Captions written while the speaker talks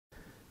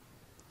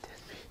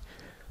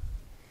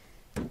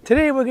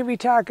Today we're going to be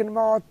talking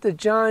about the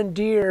John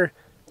Deere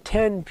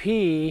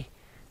 10P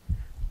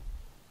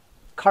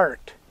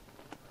cart.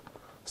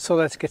 So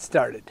let's get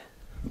started.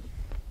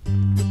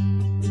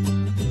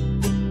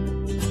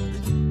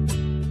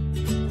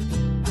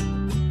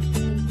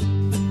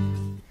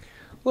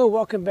 Hello,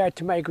 welcome back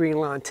to My Green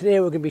Lawn. Today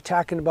we're going to be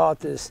talking about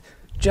this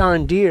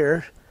John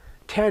Deere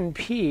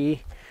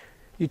 10P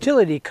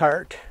utility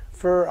cart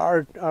for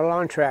our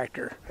lawn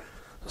tractor.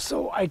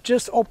 So I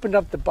just opened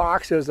up the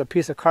box. There was a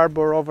piece of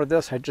cardboard over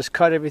this. I just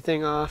cut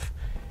everything off.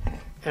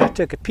 And I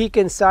took a peek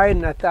inside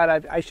and I thought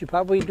I should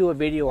probably do a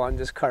video on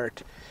this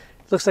cart.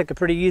 It looks like a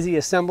pretty easy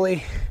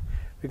assembly.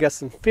 We got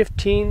some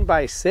 15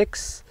 by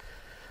 6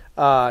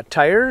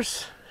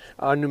 tires,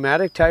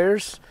 pneumatic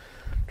tires,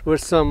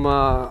 with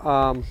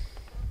some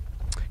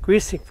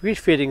grease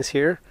fittings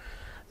here.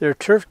 They're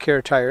turf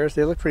care tires.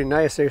 They look pretty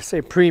nice. They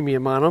say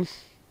premium on them.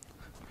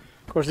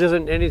 Of course, there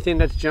isn't anything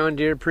that's John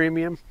Deere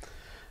premium.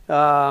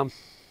 So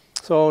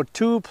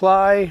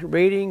 2-ply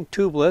rating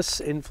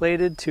tubeless,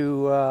 inflated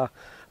to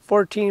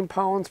 14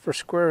 pounds per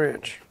square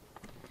inch.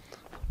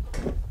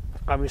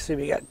 Obviously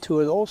we got 2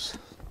 of those.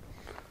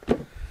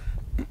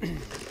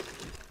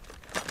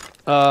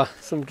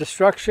 Some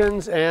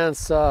instructions and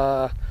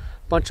a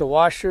bunch of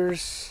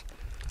washers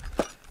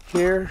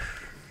here.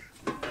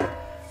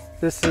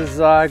 This is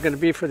going to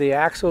be for the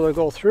axle to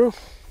go through.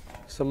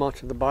 So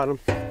mount at the bottom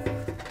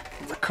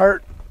of the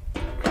cart.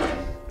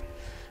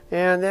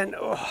 And then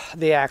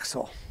the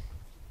axle.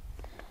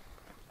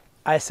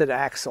 I said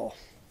axle.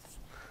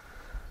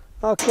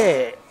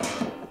 Okay,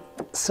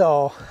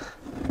 so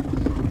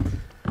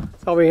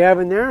that's all we have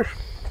in there.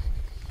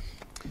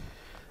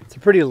 It's a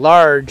pretty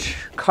large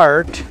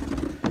cart.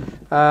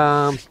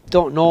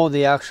 Don't know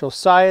the actual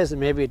size, and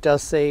maybe it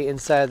does say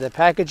inside the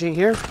packaging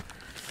here.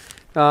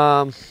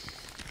 The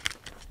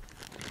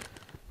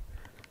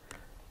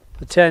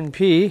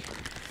 10P.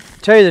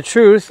 To tell you the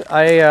truth,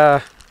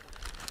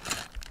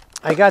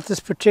 I got this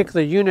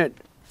particular unit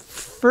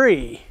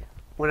free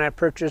when I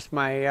purchased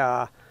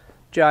my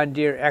John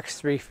Deere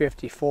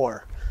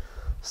X354.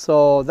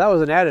 So that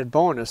was an added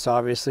bonus,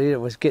 obviously.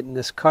 It was getting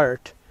this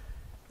cart.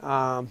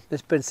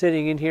 It's been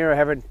sitting in here. I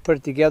haven't put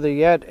it together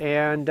yet,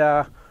 and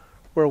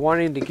we're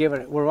wanting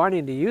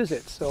to use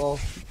it. So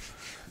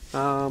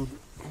I'm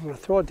going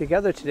to throw it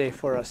together today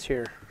for us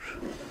here.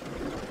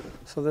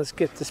 So let's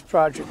get this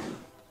project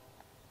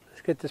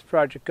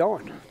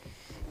going.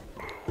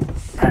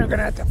 I'm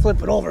gonna have to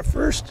flip it over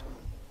first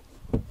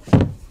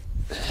to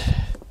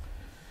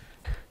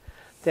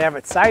have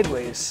it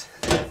sideways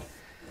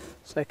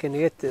so I can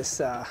get this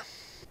and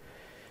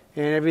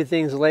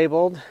everything's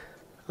labeled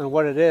on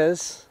what it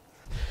is.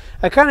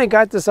 I kind of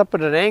got this up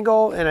at an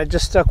angle and I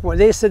just stuck one.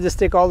 They said to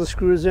stick all the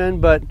screws in,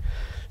 but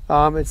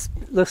it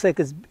looks like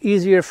it's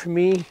easier for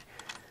me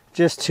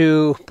just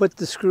to put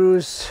the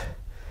screws,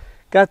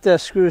 got the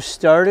screws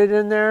started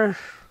in there,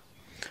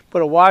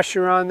 put a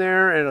washer on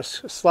there and a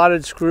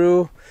slotted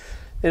screw,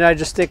 and I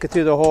just stick it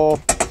through the hole,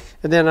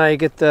 and then I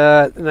can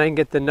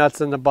get the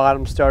nuts on the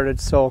bottom started.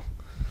 So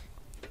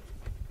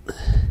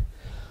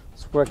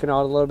it's working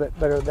out a little bit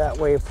better that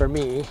way for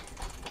me. I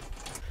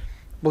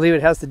believe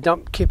it has the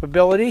dump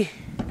capability,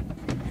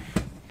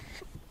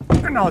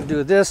 and I'll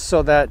do this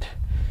so that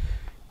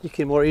you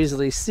can more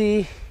easily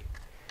see.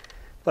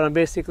 But I'm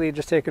basically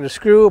just taking a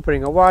screw,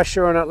 putting a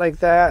washer on it like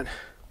that,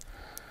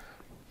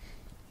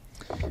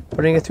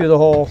 putting it through the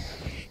hole.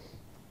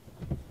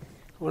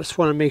 I just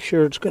want to make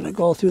sure it's going to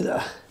go through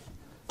the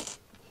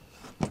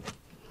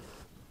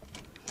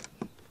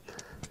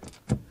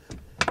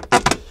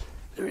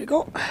there we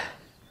go.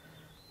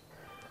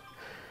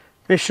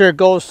 Make sure it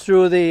goes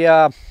through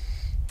the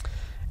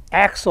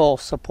axle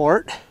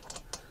support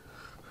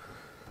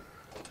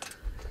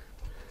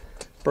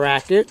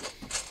bracket.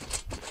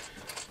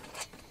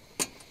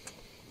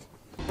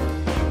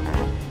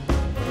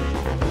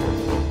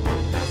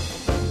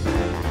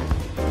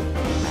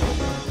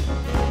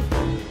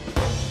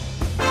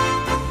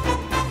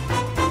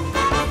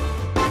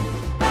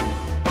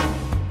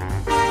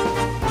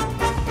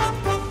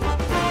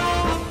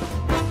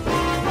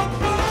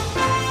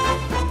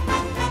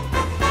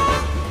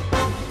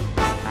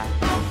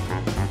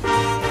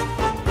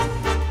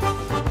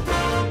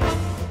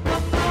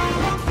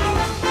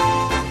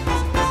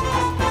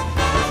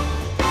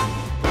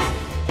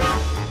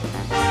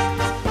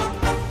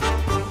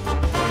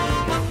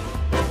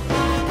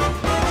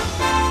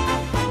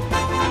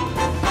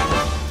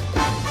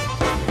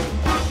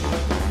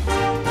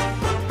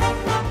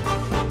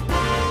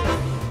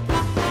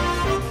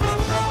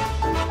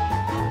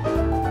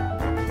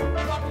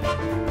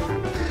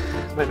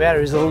 My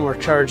battery's a little more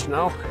charged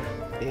now,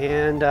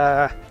 and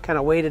kind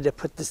of waited to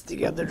put this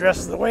together the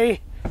rest of the way.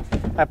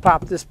 I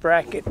popped this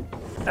bracket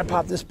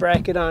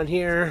on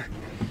here,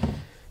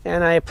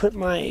 and I put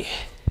my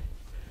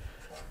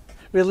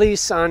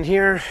release on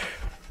here.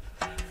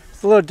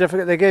 It's a little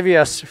difficult. They give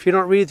you if you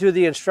don't read through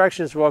the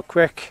instructions real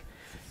quick,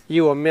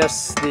 you will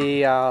miss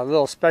the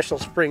little special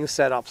spring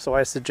setup. So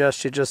I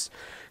suggest you just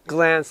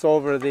glance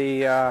over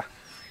the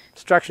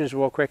instructions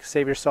real quick,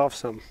 save yourself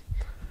some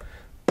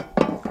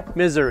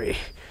misery.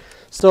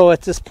 So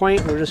at this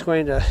point, we're just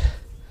going to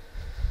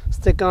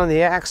stick on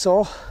the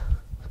axle.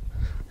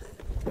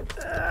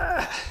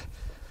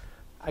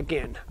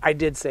 Again, I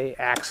did say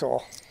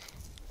axle.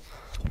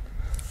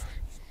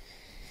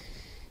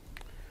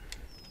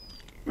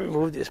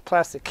 Remove these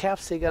plastic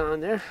caps they got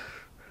on there.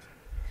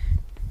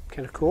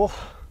 Kind of cool.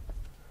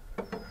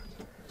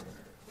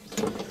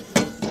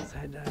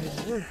 Side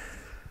there.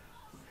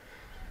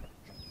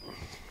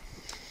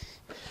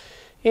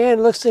 And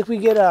it looks like we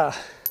get a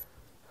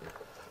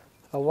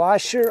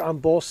washer on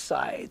both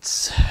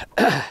sides.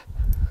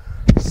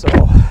 So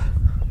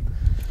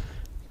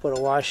put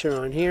a washer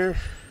on here.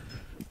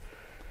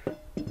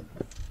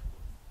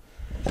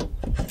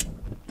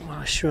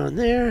 Washer on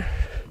there.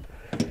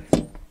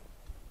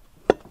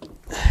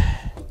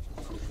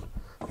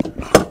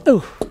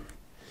 Oh,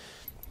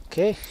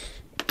 okay.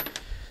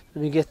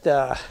 Let me get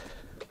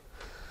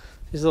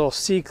these little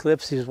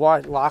C-clips, these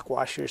lock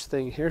washers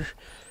thing here.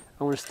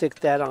 I want to stick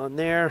that on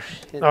there.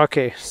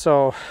 Okay,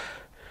 so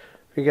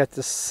we got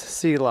this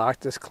C-lock,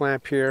 this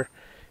clamp here,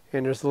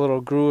 and there's a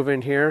little groove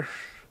in here.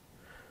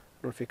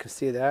 I don't know if you can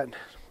see that.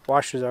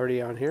 Washer's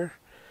already on here.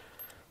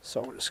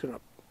 So I'm just gonna,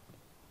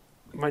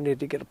 might need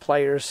to get a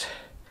pliers.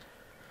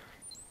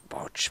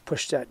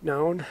 Push that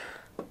down.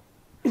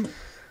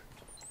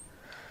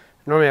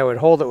 Normally I would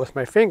hold it with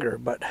my finger,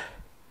 but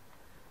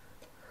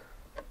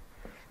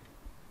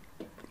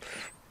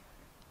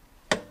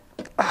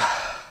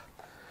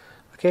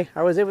okay,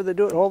 I was able to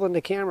do it holding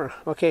the camera.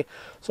 Okay,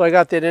 so I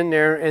got that in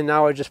there, and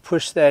now I just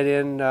push that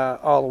in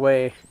all the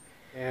way,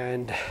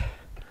 and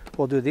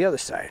we'll do the other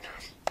side.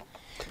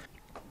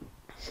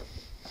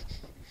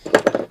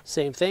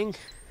 Same thing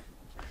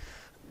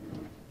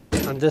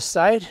on this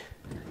side.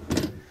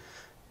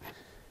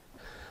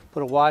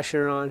 Put a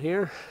washer on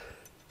here.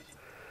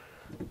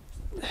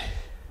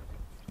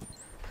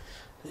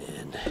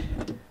 And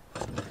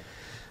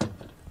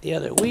the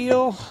other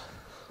wheel,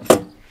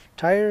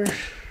 tire.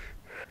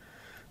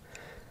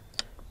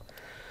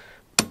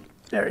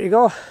 There you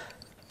go.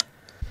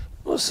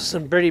 Those are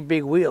some pretty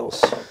big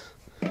wheels.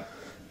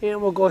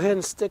 And we'll go ahead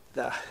and stick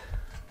the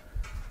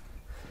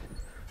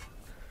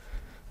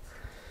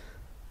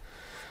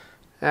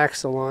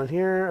axle on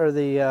here, or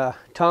the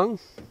tongue.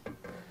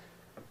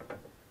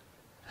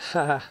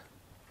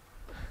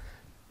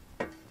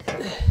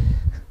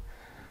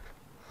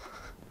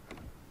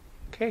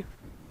 Okay.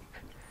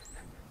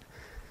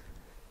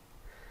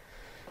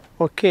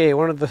 Okay,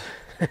 one of the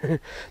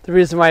the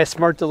reason why I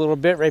smarted a little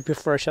bit right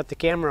before I shut the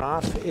camera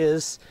off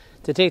is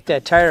to take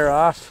that tire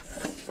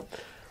off.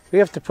 We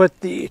have to put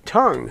the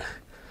tongue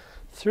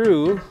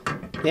through.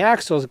 The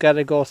axle's got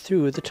to go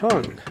through the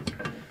tongue.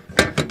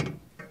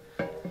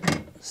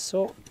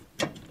 So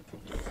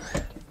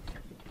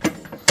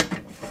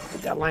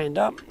get that lined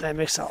up. That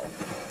makes a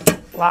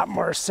lot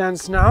more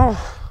sense now.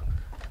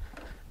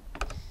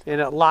 And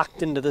it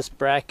locked into this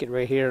bracket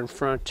right here in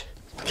front.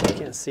 You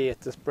can't see it,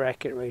 this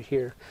bracket right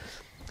here.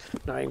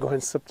 Now I can go ahead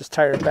and slip this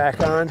tire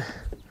back on.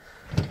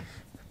 And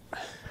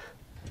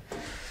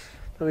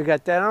we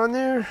got that on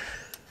there.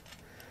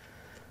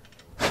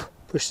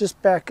 Push this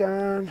back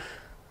on.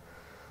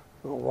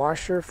 A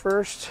washer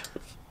first.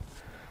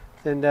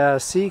 Then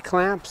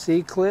C-clamp,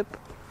 C-clip.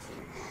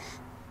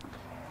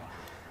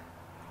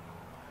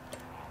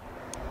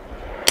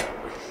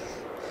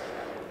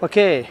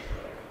 Okay.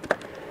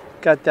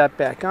 Got that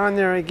back on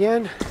there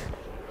again.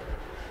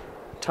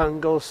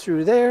 Tongue goes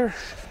through there.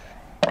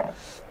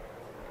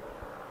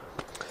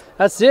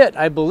 That's it,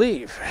 I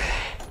believe.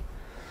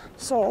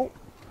 So,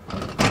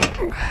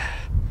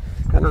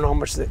 I don't know how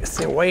much this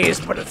thing weighs,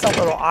 but it's a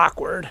little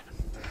awkward.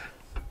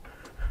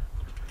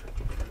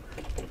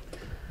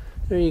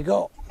 There you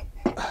go.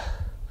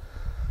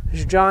 There's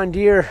your John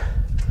Deere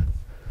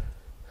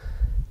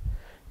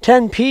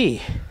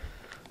 10P.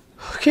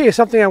 Okay,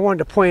 something I wanted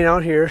to point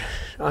out here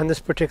on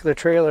this particular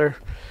trailer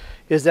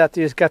is that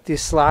it's got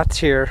these slots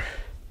here,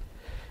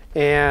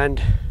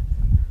 and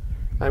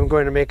I'm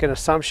going to make an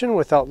assumption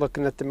without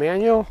looking at the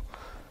manual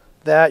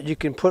that you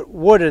can put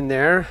wood in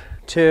there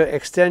to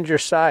extend your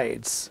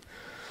sides.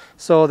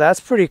 So that's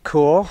pretty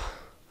cool.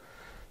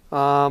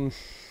 I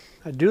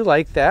do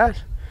like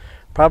that.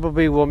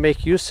 Probably will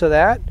make use of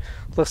that.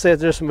 Looks like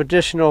there's some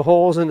additional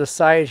holes in the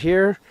side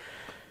here.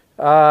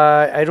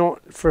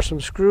 For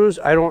some screws,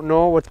 I don't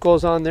know what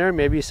goes on there.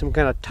 Maybe some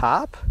kind of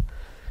top.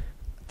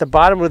 At the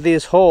bottom of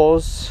these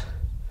holes,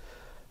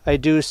 I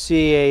do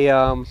see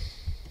a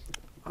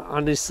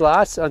on these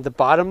slots at the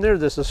bottom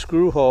there's a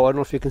screw hole. I don't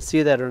know if you can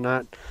see that or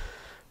not,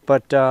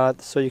 but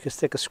so you can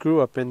stick a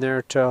screw up in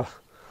there to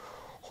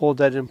hold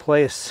that in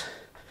place.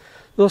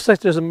 Looks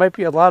like might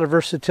be a lot of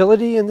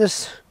versatility in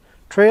this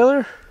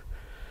trailer,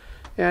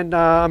 and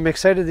I'm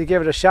excited to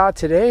give it a shot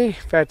today. In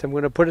fact, I'm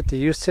going to put it to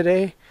use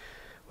today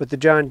with the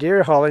John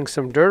Deere, hauling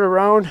some dirt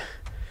around.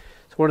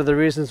 It's one of the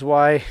reasons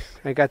why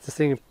I got this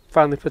thing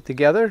finally put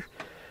together.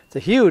 It's a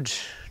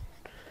huge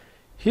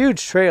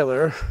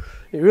trailer.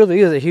 It really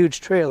is a huge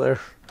trailer.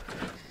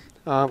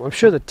 I'm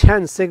sure the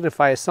 10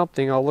 signifies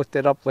something. I'll look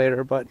that up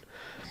later.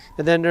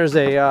 And then there's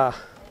a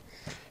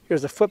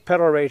Here's a foot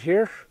pedal right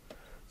here.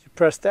 You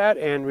press that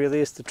and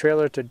release the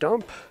trailer to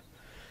dump.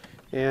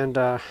 And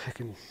I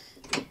can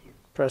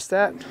press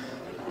that.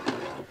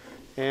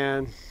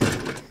 And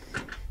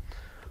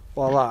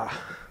voila.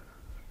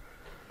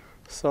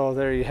 So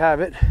there you have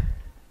it.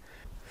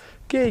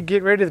 Okay,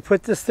 get ready to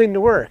put this thing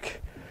to work.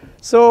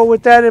 So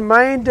with that in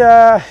mind,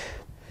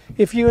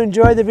 if you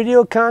enjoy the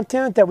video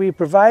content that we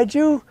provide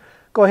you,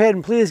 go ahead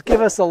and please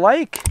give us a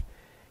like.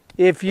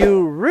 If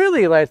you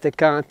really like the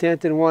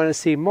content and want to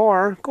see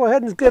more, go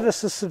ahead and give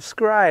us a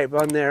subscribe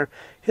on there.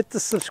 Hit the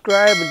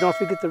subscribe and don't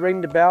forget to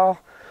ring the bell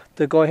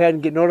to go ahead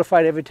and get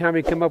notified every time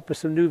we come up with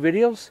some new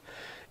videos.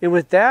 And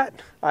with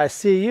that, I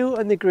see you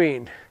on the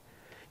green.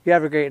 You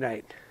have a great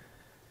night.